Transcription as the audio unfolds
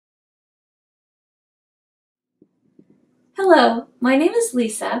Hello, my name is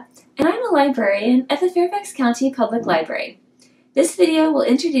Lisa, and I'm a librarian at the Fairfax County Public Library. This video will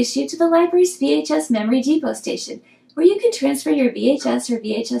introduce you to the library's VHS Memory Depot station, where you can transfer your VHS or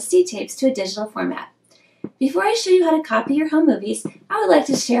VHS-C tapes to a digital format. Before I show you how to copy your home movies, I would like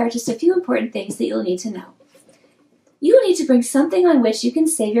to share just a few important things that you'll need to know. You will need to bring something on which you can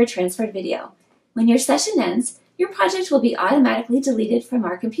save your transferred video. When your session ends, your project will be automatically deleted from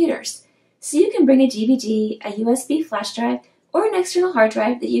our computers. So you can bring a DVD, a USB flash drive, or an external hard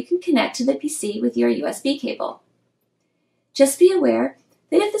drive that you can connect to the PC with your USB cable. Just be aware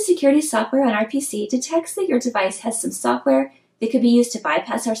that if the security software on our PC detects that your device has some software that could be used to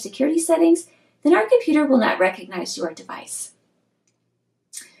bypass our security settings, then our computer will not recognize your device.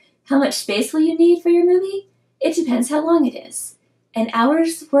 How much space will you need for your movie? It depends how long it is. An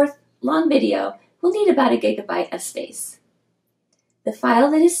hour's worth long video will need about 1 gigabyte of space. The file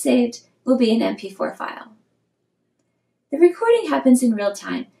that is saved will be an MP4 file. The recording happens in real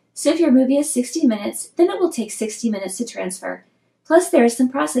time, so if your movie is 60 minutes, then it will take 60 minutes to transfer. Plus, there is some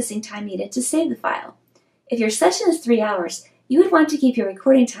processing time needed to save the file. If your session is 3 hours, you would want to keep your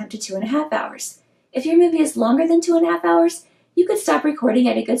recording time to 2.5 hours. If your movie is longer than 2.5 hours, you could stop recording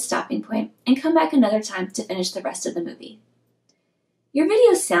at a good stopping point and come back another time to finish the rest of the movie. Your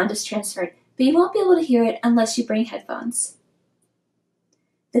video's sound is transferred, but you won't be able to hear it unless you bring headphones.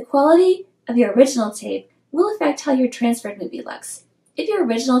 The quality of your original tape will affect how your transferred movie looks. If your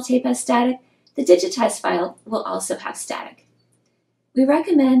original tape has static, the digitized file will also have static. We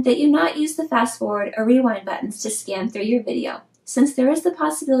recommend that you not use the fast forward or rewind buttons to scan through your video, since there is the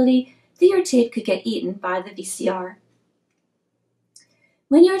possibility that your tape could get eaten by the VCR.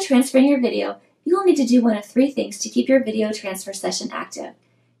 When you are transferring your video, you will need to do one of 3 things to keep your video transfer session active.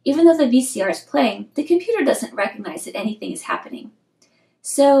 Even though the VCR is playing, the computer doesn't recognize that anything is happening.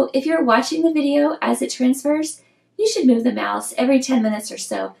 So if you're watching the video as it transfers, you should move the mouse every 10 minutes or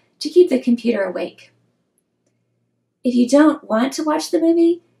so to keep the computer awake. If you don't want to watch the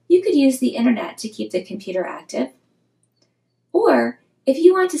movie, you could use the internet to keep the computer active. Or if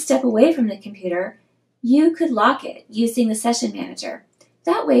you want to step away from the computer, you could lock it using the session manager.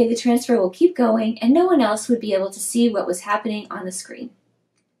 That way the transfer will keep going and no one else would be able to see what was happening on the screen.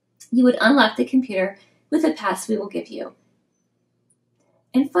 You would unlock the computer with a pass we will give you.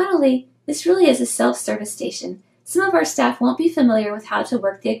 And finally, this really is a self-service station. Some of our staff won't be familiar with how to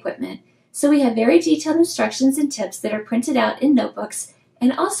work the equipment, so we have very detailed instructions and tips that are printed out in notebooks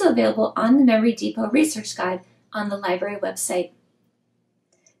and also available on the Memory Depot Research Guide on the library website.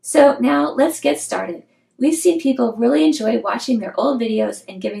 So now let's get started. We've seen people really enjoy watching their old videos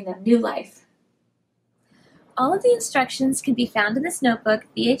and giving them new life. All of the instructions can be found in this notebook,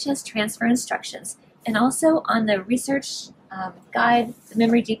 VHS Transfer Instructions, and also on the research guide, the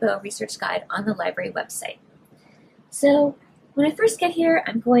Memory Depot Research Guide on the library website. So when I first get here,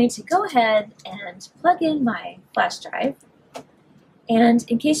 I'm going to go ahead and plug in my flash drive. And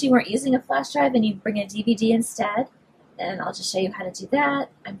in case you weren't using a flash drive and you bring a DVD instead, then I'll just show you how to do that.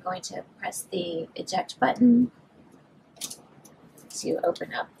 I'm going to press the eject button to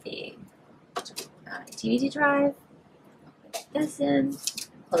open up the DVD drive. Put this in,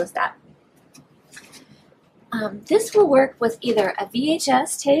 close that. This will work with either a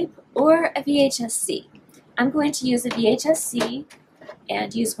VHS tape or a VHS-C. I'm going to use a VHS-C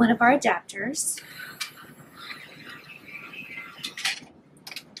and use one of our adapters.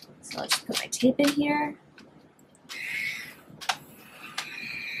 So I'll just put my tape in here.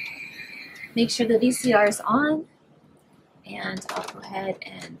 Make sure the VCR is on, and I'll go ahead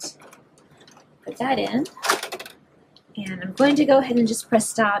and put that in. And I'm going to go ahead and just press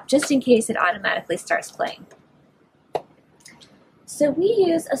stop just in case it automatically starts playing. So we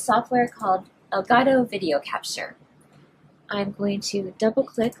use a software called Elgato Video Capture. I'm going to double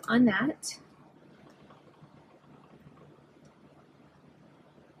click on that.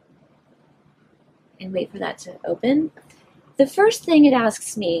 And wait for that to open. The first thing it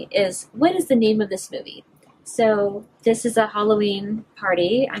asks me is, what is the name of this movie? So this is a Halloween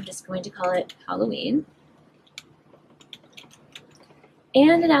party. I'm just going to call it Halloween.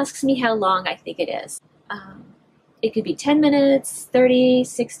 And it asks me how long I think it is. It could be 10 minutes, 30,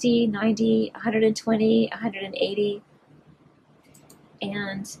 60, 90, 120, 180.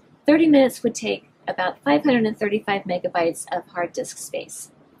 And 30 minutes would take about 535 megabytes of hard disk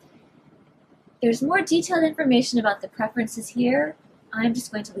space. There's more detailed information about the preferences here. I'm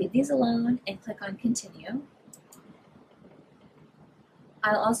just going to leave these alone and click on Continue.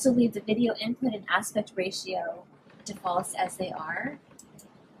 I'll also leave the video input and aspect ratio defaults as they are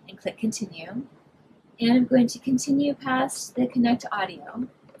and click Continue. And I'm going to continue past the Connect Audio.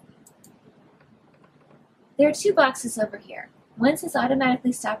 there are two boxes over here. One says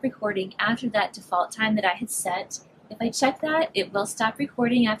automatically stop recording after that default time that I had set. If I check that, it will stop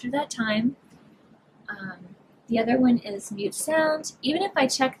recording after that time. The other one is mute sound. Even if I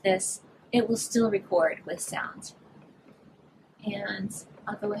check this, it will still record with sound. And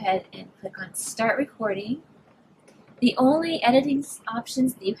I'll go ahead and click on Start Recording. The only editing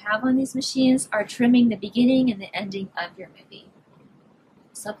options that you have on these machines are trimming the beginning and the ending of your movie.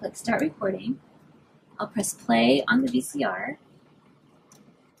 So I'll click Start Recording. I'll press play on the VCR.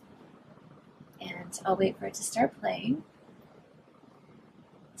 And I'll wait for it to start playing.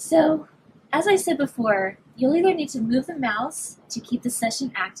 So, as I said before, you'll either need to move the mouse to keep the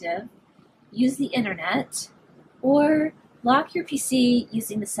session active, use the internet, or lock your PC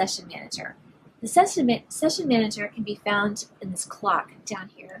using the session manager. The session manager can be found in this clock down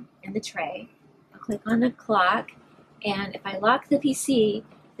here in the tray. I'll click on the clock, and if I lock the PC,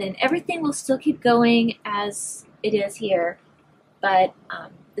 then everything will still keep going as it is here, but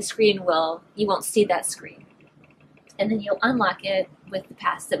the screen you won't see that screen. And then you'll unlock it with the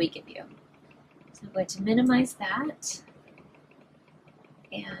pass that we give you. So I'm going to minimize that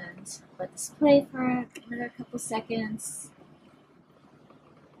and let this play for another couple seconds.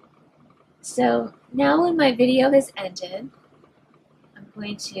 So now when my video has ended, I'm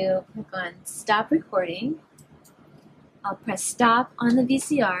going to click on Stop Recording. I'll press Stop on the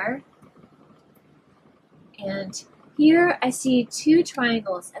VCR, and here I see two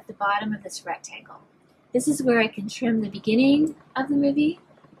triangles at the bottom of this rectangle. This is where I can trim the beginning of the movie.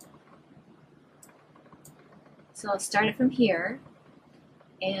 So I'll start it from here,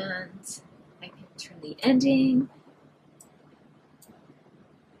 and I can trim the ending.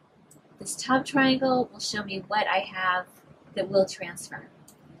 This top triangle will show me what I have that will transfer.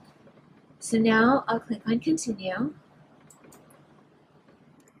 So now I'll click on Continue.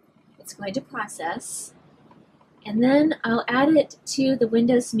 It's going to process, and then I'll add it to the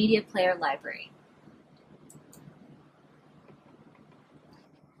Windows Media Player library.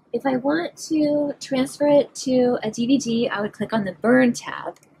 If I want to transfer it to a DVD, I would click on the Burn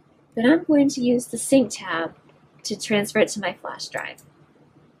tab, but I'm going to use the Sync tab to transfer it to my flash drive.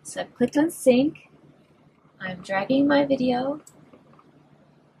 So I've clicked on Sync. I'm dragging my video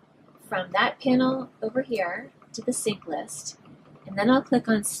from that panel over here to the sync list, and then I'll click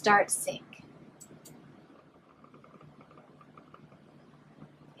on Start Sync.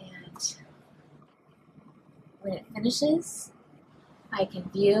 And when it finishes, I can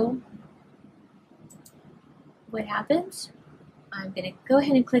view what happened. I'm going to go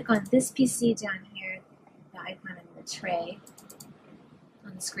ahead and click on this PC down here, the icon in the tray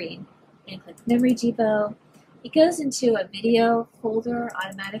on the screen, and click Memory Depot. It goes into a video folder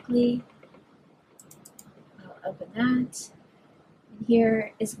automatically. I'll open that, and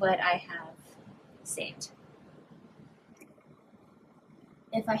here is what I have saved.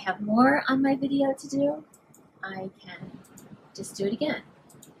 If I have more on my video to do, I can just do it again.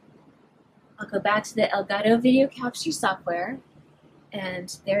 I'll go back to the Elgato video capture software,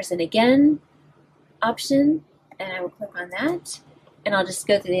 and there's an again option, and I will click on that, and I'll just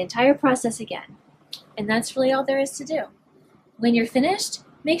go through the entire process again. And that's really all there is to do. When you're finished,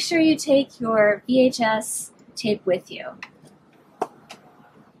 make sure you take your VHS tape with you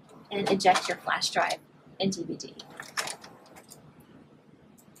and eject your flash drive and DVD.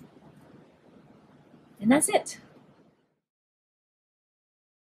 And that's it.